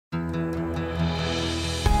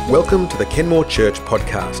Welcome to the Kenmore Church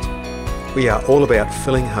podcast. We are all about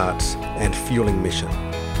filling hearts and fueling mission.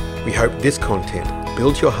 We hope this content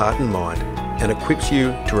builds your heart and mind and equips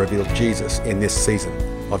you to reveal Jesus in this season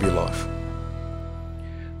of your life.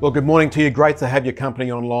 Well, good morning to you. Great to have your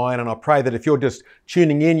company online. And I pray that if you're just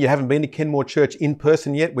tuning in, you haven't been to Kenmore Church in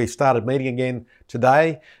person yet, we've started meeting again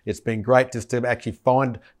today. It's been great just to actually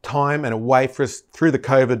find time and a way for us through the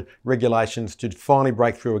COVID regulations to finally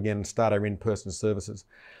break through again and start our in-person services.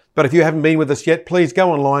 But if you haven't been with us yet, please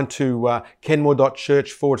go online to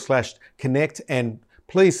kenmore.church/connect and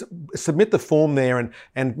please submit the form there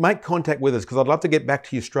and make contact with us, because I'd love to get back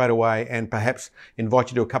to you straight away and perhaps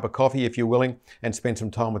invite you to a cup of coffee if you're willing and spend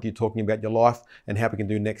some time with you talking about your life and how we can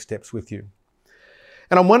do next steps with you.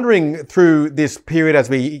 And I'm wondering through this period as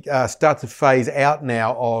we start to phase out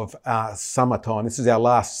now of summertime, this is our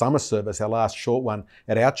last summer service, our last short one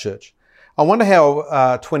at our church. I wonder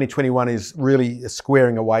how 2021 is really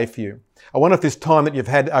squaring away for you. I wonder if this time that you've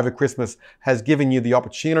had over Christmas has given you the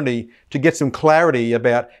opportunity to get some clarity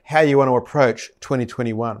about how you want to approach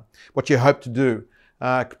 2021, what you hope to do,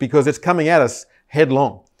 because it's coming at us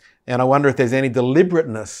headlong. And I wonder if there's any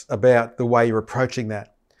deliberateness about the way you're approaching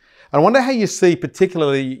that. And I wonder how you see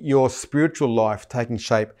particularly your spiritual life taking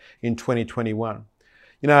shape in 2021.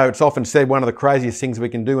 You know, it's often said one of the craziest things we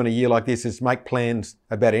can do in a year like this is make plans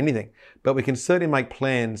about anything, but we can certainly make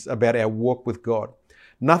plans about our walk with God.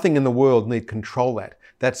 Nothing in the world need control that.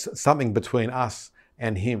 That's something between us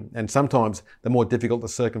and Him. And sometimes the more difficult the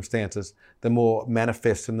circumstances, the more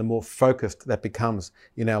manifest and the more focused that becomes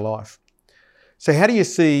in our life. So how do you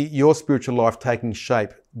see your spiritual life taking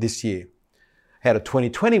shape this year? How did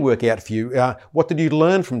 2020 work out for you? What did you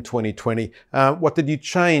learn from 2020? What did you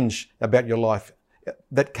change about your life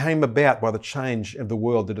that came about by the change of the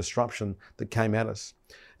world, the disruption that came at us?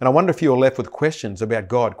 And I wonder if you're left with questions about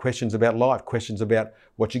God, questions about life, questions about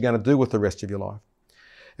what you're going to do with the rest of your life.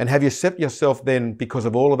 And have you set yourself then, because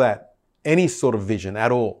of all of that, any sort of vision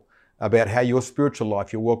at all about how your spiritual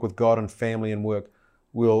life, your walk with God and family and work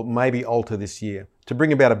will maybe alter this year to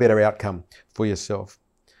bring about a better outcome for yourself?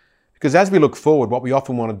 Because as we look forward, what we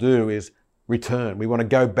often want to do is return. We want to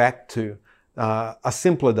go back to a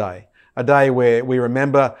simpler day, a day where we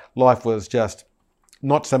remember life was just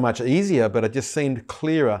not so much easier, but it just seemed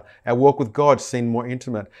clearer. Our walk with God seemed more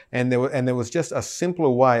intimate, and there was just a simpler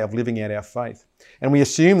way of living out our faith. And we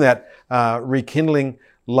assume that rekindling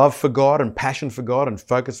love for God and passion for God and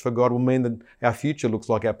focus for God will mean that our future looks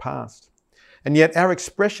like our past. And yet our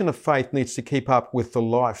expression of faith needs to keep up with the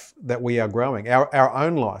life that we are growing. Our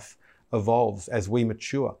own life evolves as we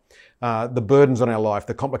mature. The burdens on our life,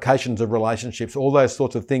 the complications of relationships, all those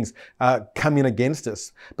sorts of things come in against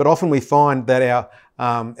us. But often we find that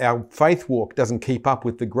our faith walk doesn't keep up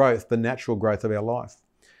with the growth, the natural growth of our life.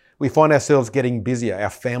 We find ourselves getting busier. Our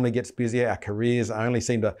family gets busier. Our careers only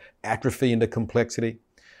seem to atrophy into complexity.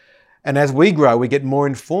 And as we grow, we get more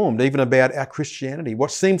informed even about our Christianity.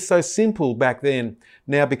 What seemed so simple back then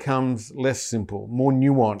now becomes less simple, more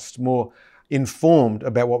nuanced, more informed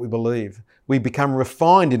about what we believe. We become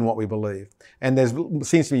refined in what we believe. And there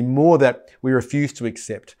seems to be more that we refuse to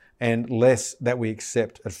accept and less that we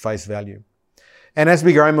accept at face value. And as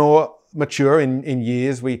we grow more mature in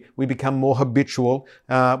years, we become more habitual.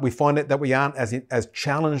 We find that we aren't as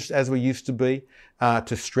challenged as we used to be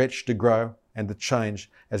to stretch, to grow, and to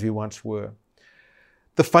change as we once were.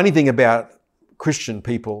 The funny thing about Christian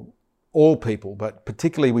people, all people, but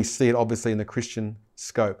particularly we see it obviously in the Christian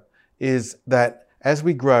scope, is that as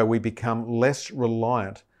we grow, we become less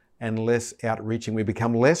reliant and less outreaching. We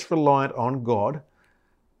become less reliant on God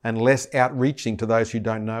and less outreaching to those who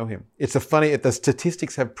don't know Him. It's the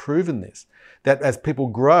statistics have proven this, that as people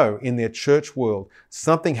grow in their church world,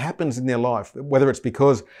 something happens in their life, whether it's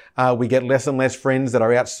because we get less and less friends that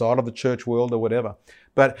are outside of the church world or whatever.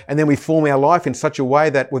 And then we form our life in such a way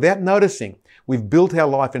that without noticing, we've built our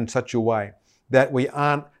life in such a way that we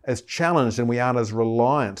aren't as challenged and we aren't as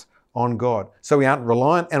reliant on God. So we aren't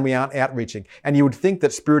reliant and we aren't outreaching. And you would think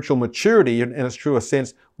that spiritual maturity, in its truest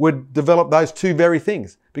sense, would develop those two very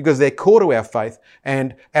things because they're core to our faith.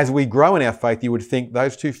 And as we grow in our faith, you would think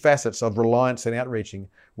those two facets of reliance and outreaching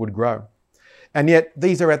would grow. And yet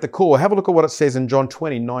these are at the core. Have a look at what it says in John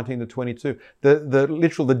 20, 19 to 22.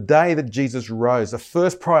 The day that Jesus rose, the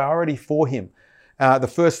first priority for Him, the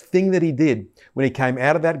first thing that He did when He came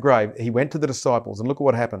out of that grave, He went to the disciples and look at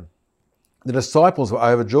what happened. The disciples were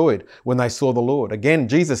overjoyed when they saw the Lord. Again,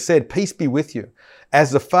 Jesus said, "Peace be with you. As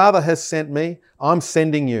the Father has sent me, I'm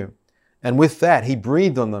sending you." And with that, He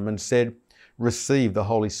breathed on them and said, "Receive the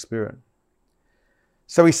Holy Spirit."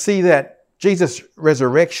 So we see that Jesus'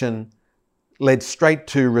 resurrection led straight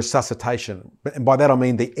to resuscitation. And by that I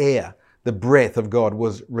mean the air, the breath of God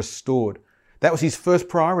was restored. That was his first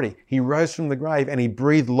priority. He rose from the grave and he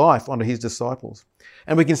breathed life onto his disciples.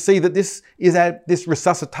 And we can see that this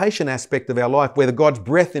resuscitation aspect of our life, where God's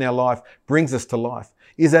breath in our life brings us to life,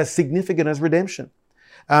 is as significant as redemption.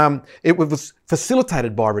 It was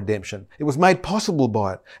facilitated by redemption. It was made possible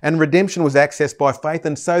by it. And redemption was accessed by faith.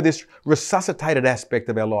 And so this resuscitated aspect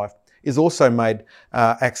of our life is also made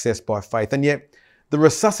accessed by faith. And yet the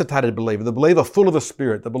resuscitated believer, the believer full of the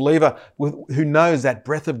Spirit, the believer who knows that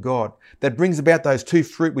breath of God that brings about those two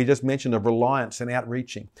fruit we just mentioned of reliance and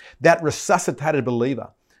outreaching, that resuscitated believer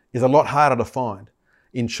is a lot harder to find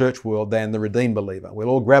in church world than the redeemed believer. We'll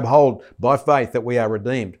all grab hold by faith that we are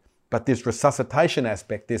redeemed. But this resuscitation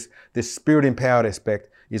aspect, this Spirit-empowered aspect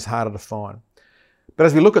is harder to find. But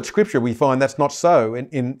as we look at Scripture, we find that's not so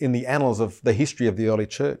in the annals of the history of the early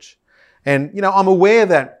church. And, I'm aware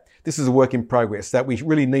that this is a work in progress, that we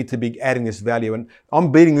really need to be adding this value. And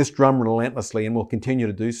I'm beating this drum relentlessly and will continue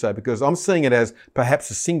to do so because I'm seeing it as perhaps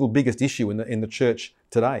the single biggest issue in the church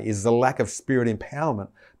today is the lack of Spirit empowerment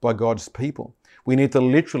by God's people. We need to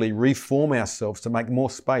literally reform ourselves to make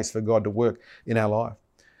more space for God to work in our life.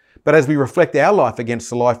 But as we reflect our life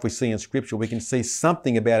against the life we see in Scripture, we can see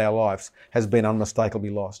something about our lives has been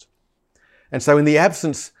unmistakably lost. And so in the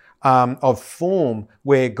absence of form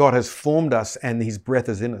where God has formed us and his breath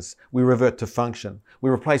is in us, we revert to function.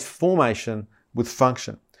 We replace formation with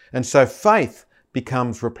function. And so faith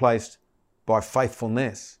becomes replaced by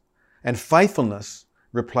faithfulness. And faithfulness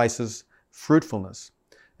replaces fruitfulness.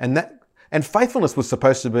 And faithfulness was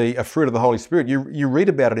supposed to be a fruit of the Holy Spirit. You read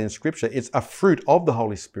about it in Scripture. It's a fruit of the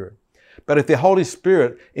Holy Spirit. But if the Holy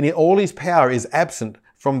Spirit in all his power is absent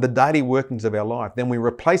from the daily workings of our life, then we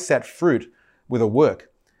replace that fruit with a work.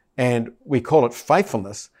 And we call it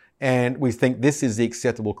faithfulness. And we think this is the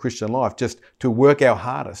acceptable Christian life, just to work our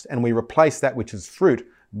hardest. And we replace that which is fruit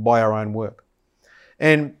by our own work.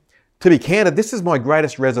 And to be candid, this is my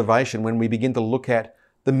greatest reservation when we begin to look at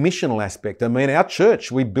the missional aspect. I mean, our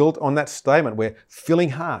church, we built on that statement. We're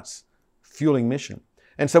filling hearts, fueling mission.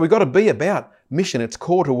 And so we've got to be about mission. It's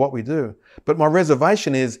core to what we do. But my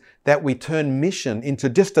reservation is that we turn mission into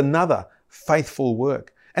just another faithful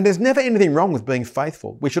work. And there's never anything wrong with being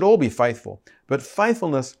faithful. We should all be faithful. But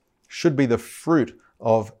faithfulness should be the fruit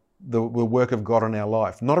of the work of God in our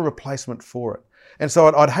life, not a replacement for it. And so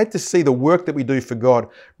I'd hate to see the work that we do for God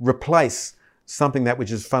replace something that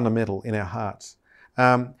which is fundamental in our hearts.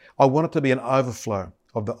 I want it to be an overflow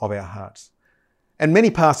of our hearts. And many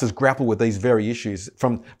pastors grapple with these very issues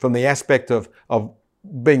from the aspect of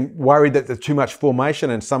being worried that there's too much formation,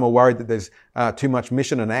 and some are worried that there's too much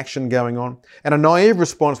mission and action going on. And a naive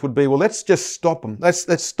response would be, well, let's just stop them.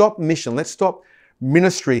 Let's stop mission. Let's stop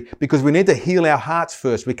ministry because we need to heal our hearts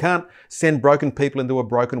first. We can't send broken people into a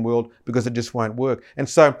broken world because it just won't work. And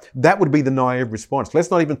so that would be the naive response.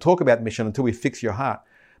 Let's not even talk about mission until we fix your heart.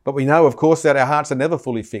 But we know, of course, that our hearts are never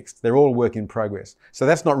fully fixed. They're all work in progress. So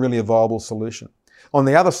that's not really a viable solution. On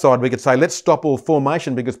the other side, we could say, let's stop all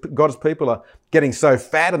formation because God's people are getting so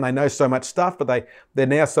fat and they know so much stuff, but they're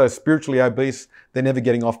now so spiritually obese, they're never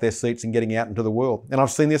getting off their seats and getting out into the world. And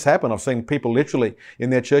I've seen this happen. I've seen people literally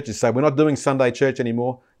in their churches say, we're not doing Sunday church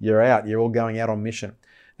anymore. You're out. You're all going out on mission.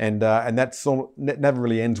 And that never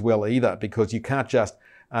really ends well either, because you can't just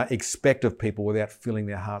expect of people without filling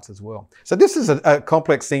their hearts as well. So this is a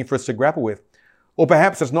complex thing for us to grapple with. Or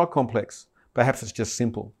perhaps it's not complex. Perhaps it's just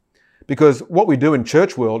simple. Because what we do in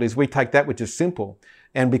church world is we take that which is simple,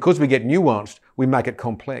 and because we get nuanced, we make it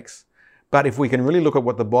complex. But if we can really look at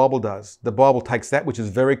what the Bible does, the Bible takes that which is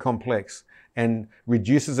very complex and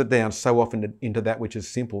reduces it down so often into that which is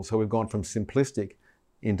simple. So we've gone from simplistic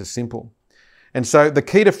into simple. And so the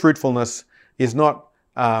key to fruitfulness is not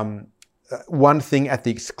one thing at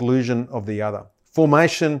the exclusion of the other.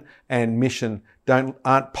 Formation and mission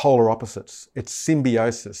aren't polar opposites. It's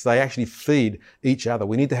symbiosis. They actually feed each other.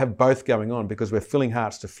 We need to have both going on because we're filling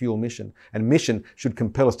hearts to fuel mission. And mission should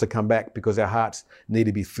compel us to come back because our hearts need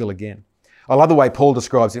to be filled again. I love the way Paul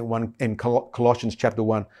describes it in Colossians chapter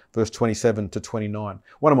 1, verse 27 to 29.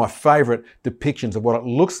 One of my favourite depictions of what it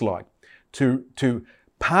looks like to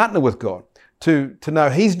partner with God, to know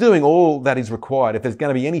He's doing all that is required. If there's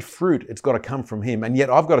going to be any fruit, it's got to come from Him. And yet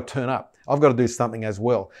I've got to turn up. I've got to do something as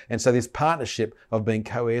well. And so this partnership of being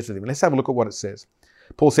co-heirs with Him. Let's have a look at what it says.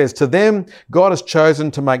 Paul says, to them God has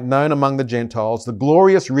chosen to make known among the Gentiles the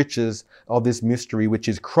glorious riches of this mystery, which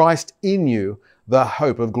is Christ in you, the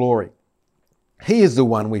hope of glory. He is the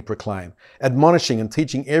one we proclaim, admonishing and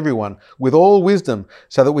teaching everyone with all wisdom,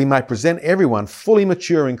 so that we may present everyone fully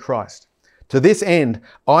mature in Christ. To this end,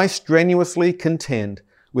 I strenuously contend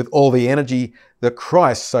with all the energy that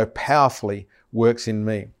Christ so powerfully works in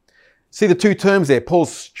me. See the two terms there.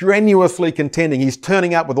 Paul's strenuously contending. He's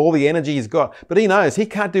turning up with all the energy he's got, but he knows he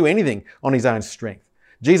can't do anything on his own strength.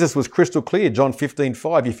 Jesus was crystal clear, John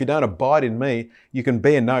 15:5, if you don't abide in me, you can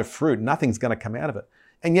bear no fruit. Nothing's going to come out of it.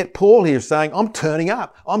 And yet Paul here is saying, I'm turning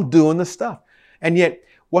up. I'm doing the stuff. And yet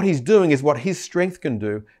what he's doing is what his strength can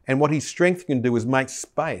do. And what his strength can do is make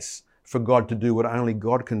space for God to do what only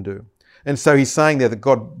God can do. And so he's saying there that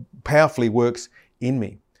God powerfully works in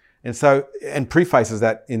me. And prefaces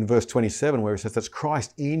that in verse 27 where he says, that's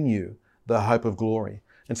Christ in you, the hope of glory.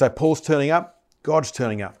 And so Paul's turning up, God's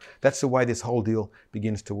turning up. That's the way this whole deal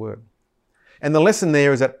begins to work. And the lesson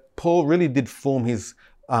there is that Paul really did form his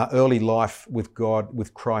early life with God,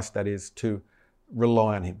 with Christ that is, to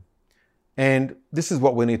rely on him. And this is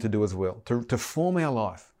what we need to do as well, to form our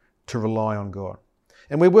life, to rely on God.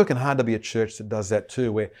 And we're working hard to be a church that does that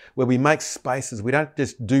too, where we make spaces. We don't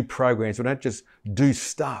just do programs. We don't just do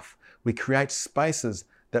stuff. We create spaces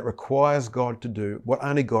that requires God to do what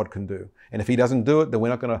only God can do. And if he doesn't do it, then we're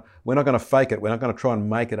not going to fake it. We're not going to try and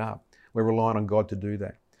make it up. We're relying on God to do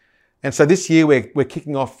that. And so this year we're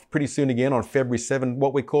kicking off pretty soon again on February 7,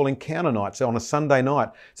 what we call Encounter Night, so on a Sunday night.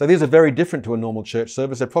 So these are very different to a normal church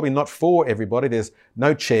service. They're probably not for everybody. There's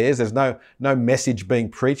no chairs, there's no message being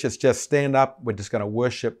preached. It's just stand up, we're just going to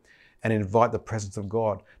worship and invite the presence of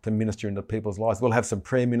God to minister into people's lives. We'll have some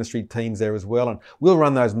prayer ministry teams there as well, and we'll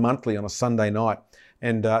run those monthly on a Sunday night.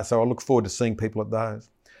 And so I look forward to seeing people at those.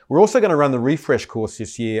 We're also going to run the Refresh course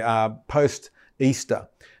this year, post-Easter.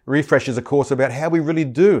 Refresh is a course about how we really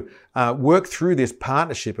do work through this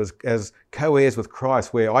partnership as co-heirs with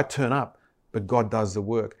Christ, where I turn up, but God does the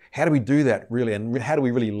work. How do we do that really? And how do we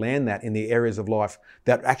really land that in the areas of life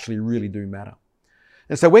that actually really do matter?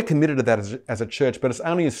 And so we're committed to that as a church, but it's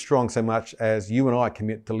only as strong so much as you and I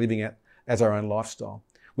commit to living it as our own lifestyle.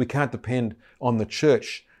 We can't depend on the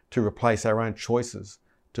church to replace our own choices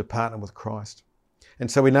to partner with Christ. And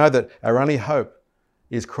so we know that our only hope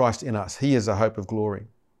is Christ in us. He is the hope of glory.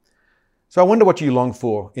 So I wonder what you long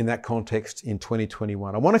for in that context in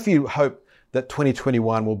 2021. I wonder if you hope that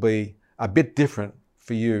 2021 will be a bit different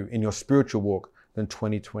for you in your spiritual walk than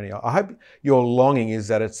 2020. I hope your longing is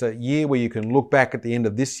that it's a year where you can look back at the end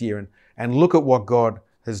of this year and look at what God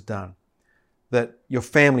has done. That your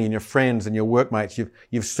family and your friends and your workmates,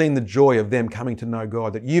 you've seen the joy of them coming to know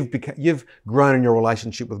God, that you've grown in your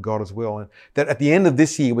relationship with God as well. And that at the end of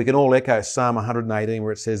this year, we can all echo Psalm 118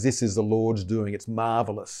 where it says, this is the Lord's doing. It's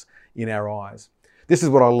marvelous in our eyes. This is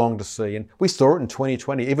what I long to see. And we saw it in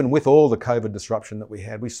 2020, even with all the COVID disruption that we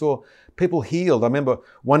had. We saw people healed. I remember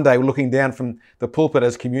one day looking down from the pulpit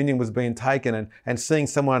as communion was being taken and seeing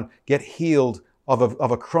someone get healed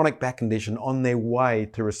of a chronic back condition on their way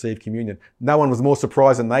to receive communion. No one was more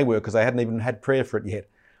surprised than they were because they hadn't even had prayer for it yet.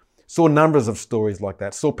 Saw numbers of stories like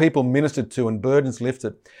that. Saw people ministered to and burdens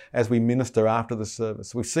lifted as we minister after the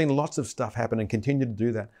service. We've seen lots of stuff happen and continue to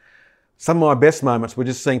do that. Some of my best moments were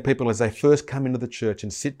just seeing people as they first come into the church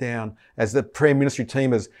and sit down, as the prayer ministry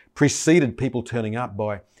team has preceded people turning up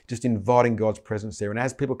by just inviting God's presence there. And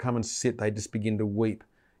as people come and sit, they just begin to weep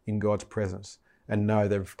in God's presence and know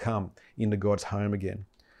they've come into God's home again.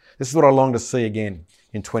 This is what I long to see again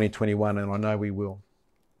in 2021, and I know we will.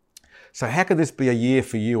 So how could this be a year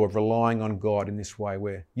for you of relying on God in this way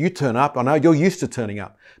where you turn up? I know you're used to turning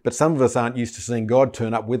up, but some of us aren't used to seeing God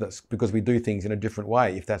turn up with us because we do things in a different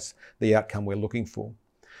way if that's the outcome we're looking for.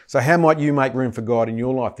 So how might you make room for God in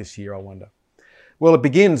your life this year, I wonder? Well, it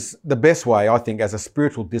begins the best way, I think, as a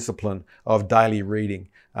spiritual discipline of daily reading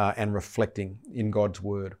and reflecting in God's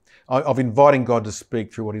word, of inviting God to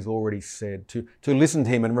speak through what he's already said, to listen to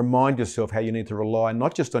him and remind yourself how you need to rely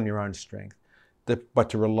not just on your own strength, but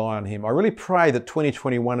to rely on him. I really pray that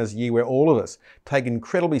 2021 is a year where all of us take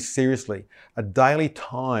incredibly seriously a daily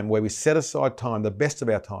time where we set aside time, the best of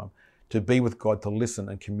our time, to be with God, to listen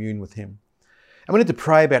and commune with him. And we need to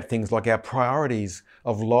pray about things like our priorities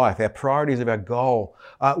of life, our priorities of our goal.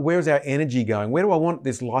 Where is our energy going? Where do I want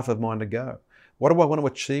this life of mine to go? What do I want to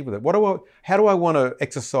achieve with it? How do I want to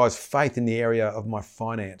exercise faith in the area of my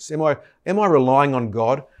finance? Am I relying on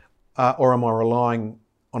God or am I relying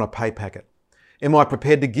on a pay packet? Am I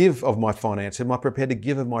prepared to give of my finance? Am I prepared to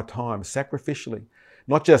give of my time sacrificially?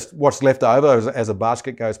 Not just what's left over as a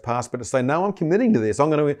basket goes past, but to say, no, I'm committing to this. I'm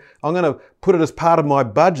going to put it as part of my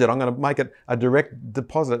budget. I'm going to make it a direct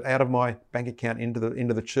deposit out of my bank account into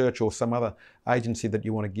the church or some other agency that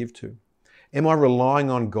you want to give to. Am I relying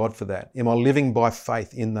on God for that? Am I living by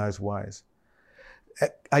faith in those ways?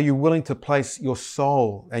 Are you willing to place your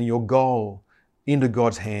soul and your goal into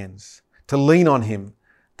God's hands, to lean on him,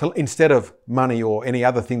 instead of money or any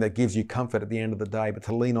other thing that gives you comfort at the end of the day, but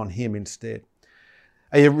to lean on Him instead?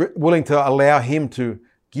 Are you willing to allow Him to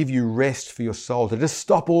give you rest for your soul, to just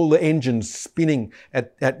stop all the engines spinning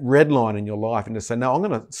at red line in your life and to say, no, I'm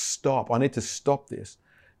going to stop. I need to stop this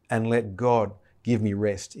and let God give me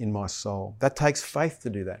rest in my soul. That takes faith to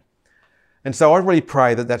do that. And so I really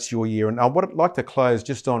pray that that's your year. And I would like to close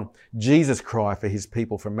just on Jesus' cry for His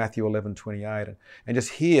people from Matthew 11:28. And just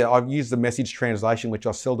here, I've used the Message translation, which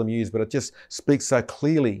I seldom use, but it just speaks so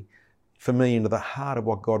clearly for me into the heart of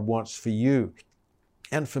what God wants for you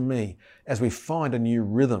and for me as we find a new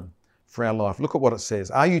rhythm for our life. Look at what it says.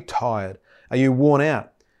 Are you tired? Are you worn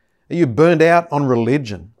out? Are you burned out on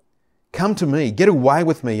religion? Come to me, get away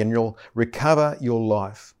with me, and you'll recover your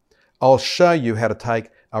life. I'll show you how to take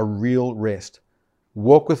a real rest.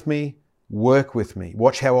 Walk with me, work with me.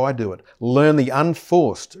 Watch how I do it. Learn the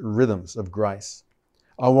unforced rhythms of grace.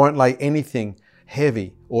 I won't lay anything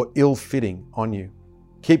heavy or ill-fitting on you.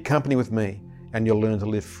 Keep company with me and you'll learn to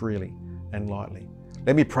live freely and lightly.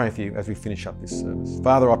 Let me pray for you as we finish up this service.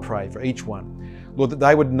 Father, I pray for each one, Lord, that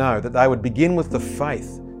they would know, that they would begin with the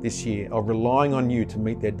faith this year of relying on you to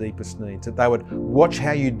meet their deepest needs, that they would watch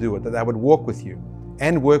how you do it, that they would walk with you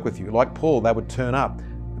and work with you. Like Paul, they would turn up,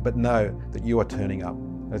 but know that you are turning up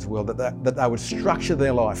as well, that they would structure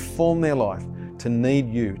their life, form their life to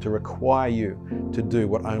need you, to require you to do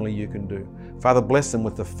what only you can do. Father, bless them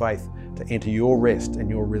with the faith to enter your rest and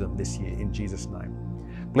your rhythm this year in Jesus' name.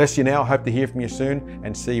 Bless you now. Hope to hear from you soon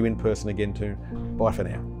and see you in person again too. Bye for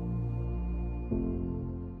now.